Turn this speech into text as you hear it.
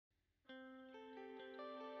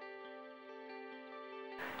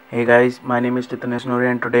Hey guys, my name is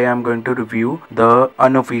Temasek and today I'm going to review the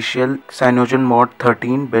unofficial Cyanogen Mod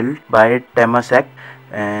 13 build by Temasek,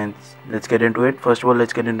 and let's get into it. First of all,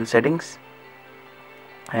 let's get into settings,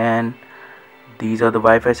 and these are the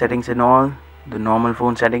Wi-Fi settings and all, the normal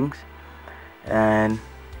phone settings, and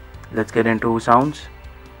let's get into sounds,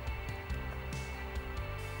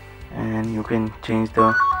 and you can change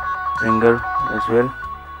the ringer as well,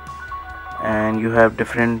 and you have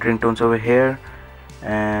different ringtones over here,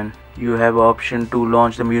 and you have option to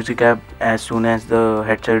launch the music app as soon as the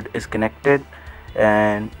headset is connected,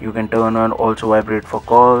 and you can turn on also vibrate for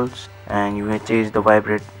calls, and you can change the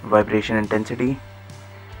vibration intensity.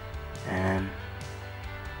 And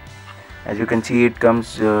as you can see, it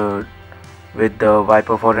comes with the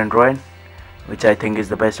Viper for Android, which I think is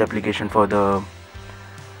the best application for the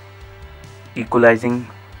equalizing.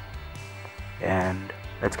 And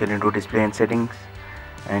let's get into display and settings,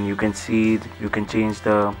 and you can see you can change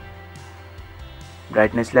the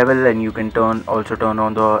brightness level, and you can also turn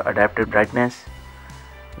on the adaptive brightness,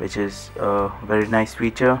 which is a very nice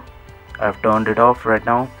feature. I've turned it off right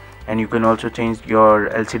now. And you can also change your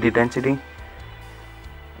LCD density,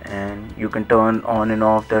 and you can turn on and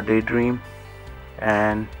off the daydream,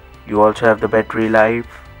 and you also have the battery life.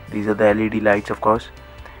 These are the LED lights, of course,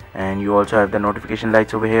 and you also have the notification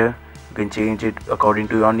lights over here. You can change it according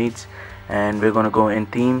to your needs, and we're gonna go in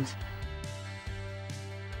themes.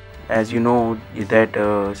 As you know that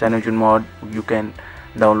Cyanogen mod, you can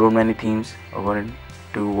download many themes according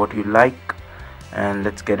to what you like. And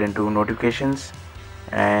let's get into notifications,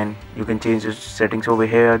 and you can change the settings over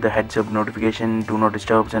here, the heads up notification, do not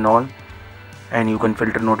disturbs and all, and you can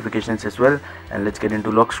filter notifications as well. And let's get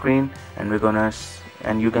into lock screen, and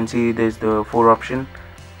you can see there's the 4 option: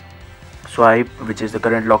 swipe, which is the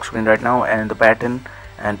current lock screen right now, and the pattern,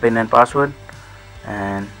 and pin and password.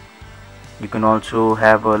 And you can also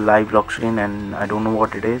have a live lock screen, and I don't know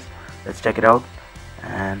what it is. Let's check it out.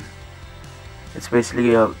 And it's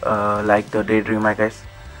basically like the daydream, I guess.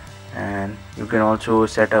 And you can also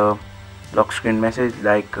set a lock screen message,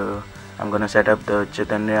 like I'm gonna set up the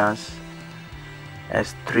Chaitanya's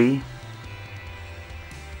S3,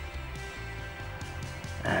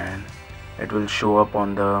 and it will show up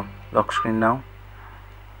on the lock screen now.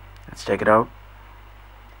 Let's check it out.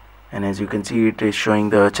 And as you can see, it is showing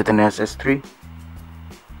the Chaitanya's S3.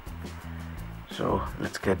 So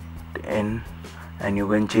let's get in, and you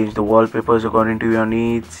can change the wallpapers according to your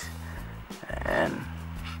needs. And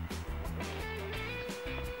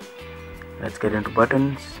let's get into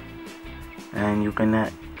buttons, and you can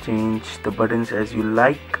change the buttons as you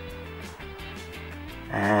like.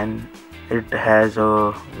 And it has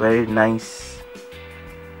a very nice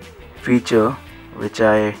feature which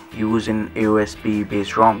I use in AOSP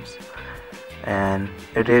based ROMs, and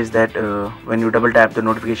it is that when you double tap the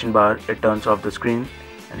notification bar, it turns off the screen,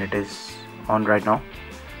 and it is on right now.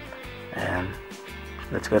 And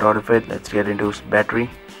let's get out of it. Let's get into battery,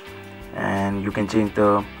 and you can change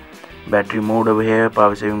the battery mode over here,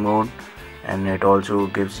 power saving mode, and it also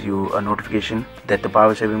gives you a notification that the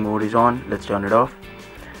power saving mode is on. Let's turn it off.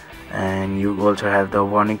 And you also have the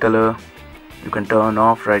warning color. You can turn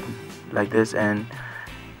off right like this, and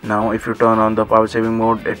now if you turn on the power saving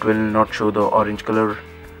mode, it will not show the orange color.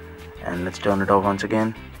 And let's turn it off once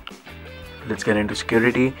again. Let's get into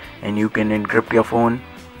security, and you can encrypt your phone,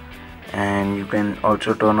 and you can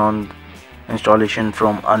also turn on installation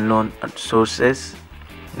from unknown sources.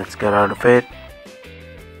 Let's get out of it.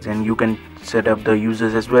 Then you can set up the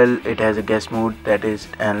users as well. It has a guest mode, that is.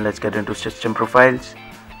 And let's get into system profiles,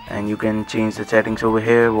 and you can change the settings over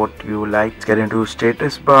here, what you like. Let's get into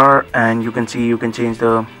status bar, and you can see you can change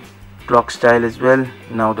the clock style as well.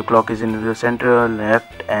 Now the clock is in the center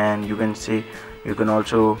left, and you can see you can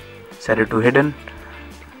also set it to hidden,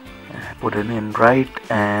 put it in right,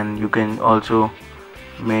 and you can also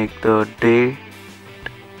make the date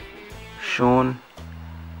shown.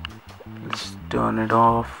 Let's turn it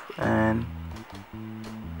off, and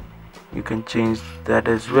you can change that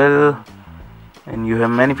as well. And you have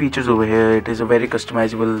many features over here. It is a very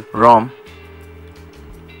customizable ROM.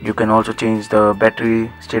 You can also change the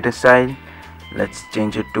battery status style. Let's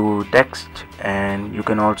change it to text, and you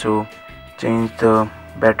can also change the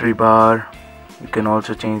battery bar. You can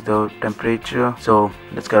also change the temperature. So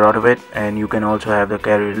let's get out of it. And you can also have the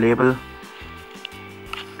carrier label.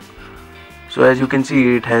 So as you can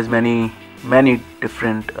see, it has many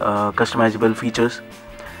different customizable features.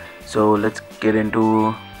 So let's get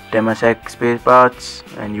into Temasek spare parts,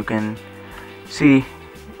 and you can see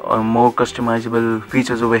more customizable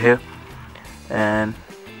features over here. And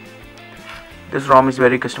this ROM is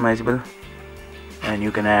very customizable, and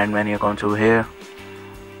you can add many accounts over here.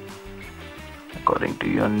 according to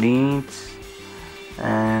your needs.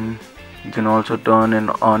 And you can also turn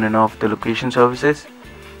on and off the location services.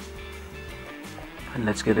 And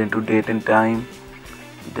let's get into date and time.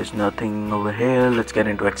 There's nothing over here. Let's get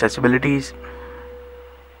into accessibilities,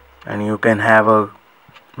 and you can have a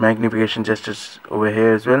magnification gestures over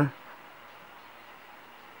here as well.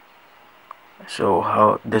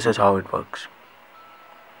 So this is how it works.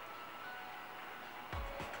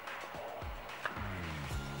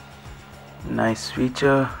 Nice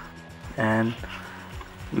feature. And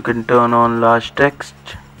you can turn on large text,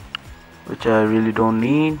 which I really don't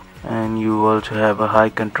need. And you also have a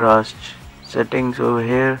high contrast settings over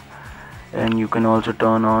here, and you can also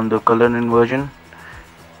turn on the color inversion.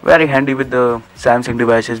 Very handy with the Samsung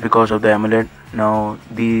devices because of the AMOLED. Now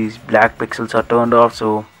these black pixels are turned off,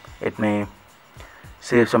 so it may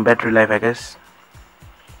save some battery life, I guess.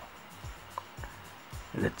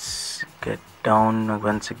 Let's get down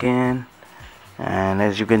once again, and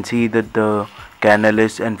as you can see that the candle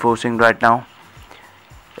is enforcing right now,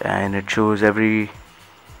 and it shows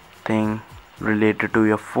everything related to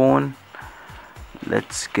your phone.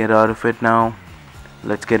 Let's get out of it now.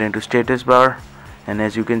 Let's get into status bar, and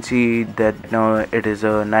as you can see that now it is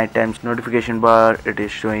a nighttime notification bar. It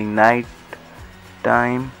is showing night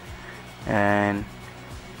time, and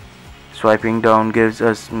swiping down gives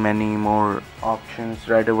us many more options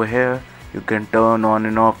right over here. You can turn on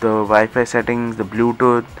and off the Wi-Fi settings, the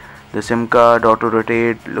Bluetooth, the SIM card, auto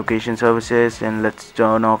rotate, location services, and let's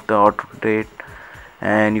turn off the auto rotate.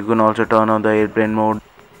 And you can also turn on the airplane mode.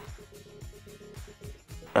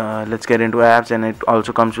 Let's get into apps, and it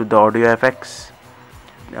also comes with the audio effects.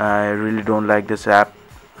 I really don't like this app.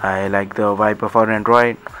 I like the Viper for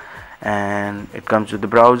Android, and it comes with the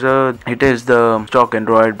browser. It is the stock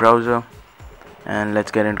Android browser. And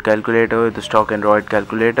let's get into calculator, the stock Android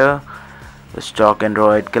calculator, the stock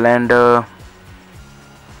Android calendar,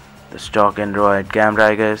 the stock Android camera,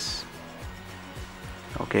 I guess.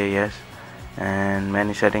 Okay, yes. And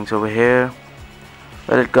many settings over here.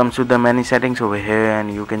 Well, it comes with the many settings over here,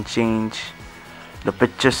 and you can change the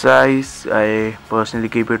picture size. I personally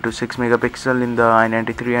keep it to 6 megapixel in the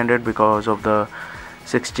I9300 because of the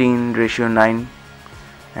 16:9.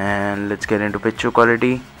 And let's get into picture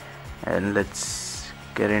quality, and let's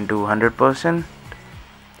get into 100%.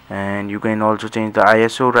 And you can also change the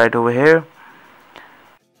ISO right over here.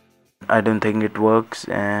 I don't think it works.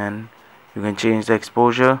 And you can change the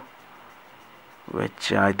exposure,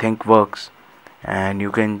 which I think works. And you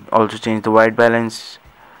can also change the white balance.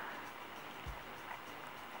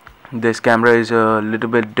 This camera is a little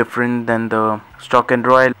bit different than the stock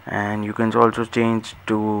Android, and you can also change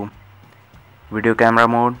to video camera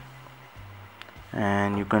mode,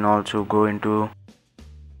 and you can also go into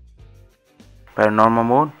paranormal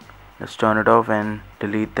mode. Let's turn it off and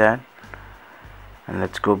delete that, and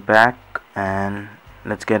let's go back and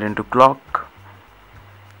let's get into clock.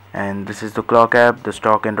 And this is the clock app, the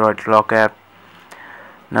stock Android clock app.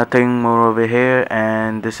 Nothing more over here.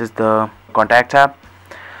 And this is the contacts app,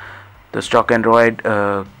 the stock Android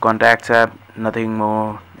contacts app. Nothing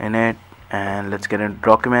more in it. And let's get into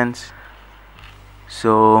documents.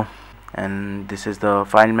 So, and this is the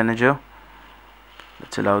file manager.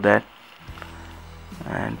 Let's allow that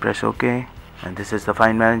and press OK. And this is the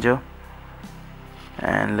file manager.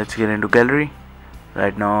 And let's get into gallery.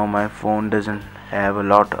 Right now my phone doesn't have a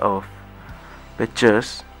lot of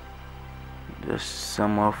pictures, just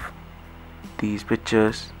some of these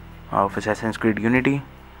pictures of Assassin's Creed Unity.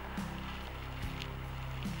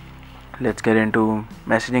 Let's get into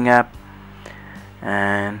messaging app,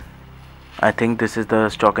 and I think this is the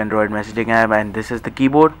stock Android messaging app, and this is the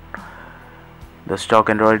keyboard, the stock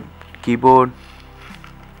Android keyboard.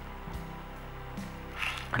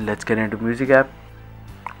 Let's get into music app,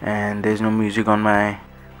 and there's no music on my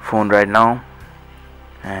phone right now.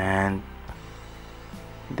 And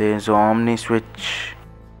there's an Omni switch,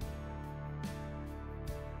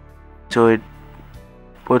 so it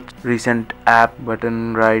puts recent app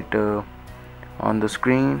button right on the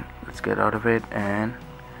screen. Let's get out of it, and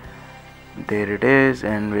there it is.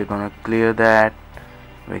 And we're gonna clear that.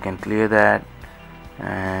 We can clear that,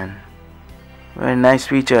 and very nice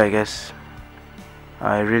feature, I guess.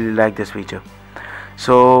 I really like this feature.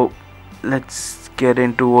 So let's get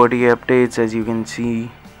into OTA updates. As you can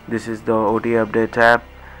see, this is the OTA update app,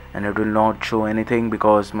 and it will not show anything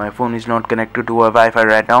because my phone is not connected to a Wi-Fi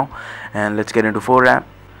right now. And let's get into 4 app.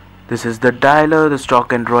 This is the dialer, the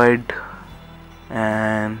stock Android,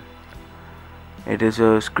 and it is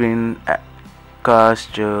a screencast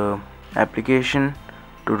application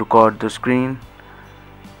to record the screen.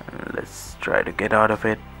 Let's try to get out of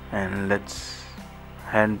it, and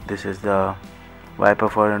this is the wiper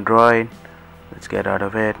for Android. Let's get out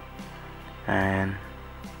of it. And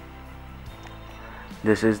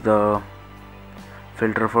this is the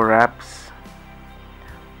filter for apps.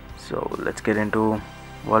 So let's get into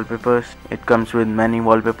wallpapers. It comes with many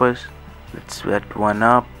wallpapers. Let's set one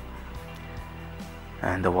up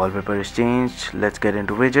and the wallpaper is changed. Let's get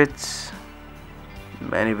into widgets.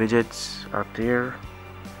 Many widgets are there,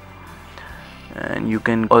 and you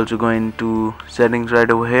can also go into settings right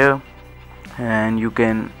over here, and you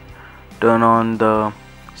can turn on the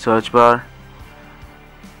search bar,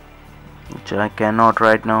 which I cannot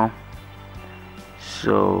right now.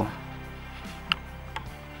 So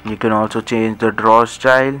you can also change the draw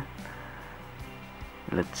style.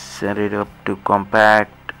 Let's set it up to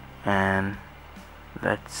compact, and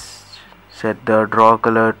let's set the draw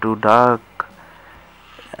color to dark,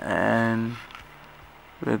 and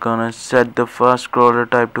we're gonna set the first scroller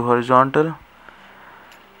type to horizontal,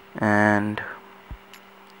 and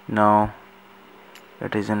now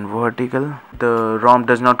it is in vertical. The ROM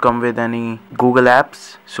does not come with any Google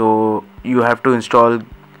apps, so you have to install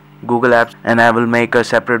Google apps, and I will make a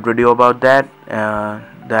separate video about that.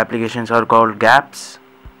 The applications are called gaps.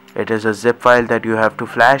 It is a zip file that you have to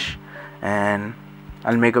flash, and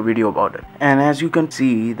I'll make a video about it. And as you can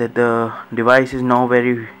see that the device is now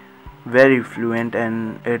very fluent,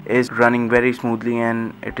 and it is running very smoothly,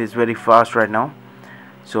 and it is very fast right now.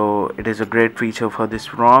 So it is a great feature for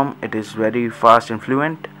this ROM. It is very fast and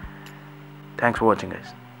fluent. Thanks for watching,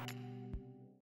 guys.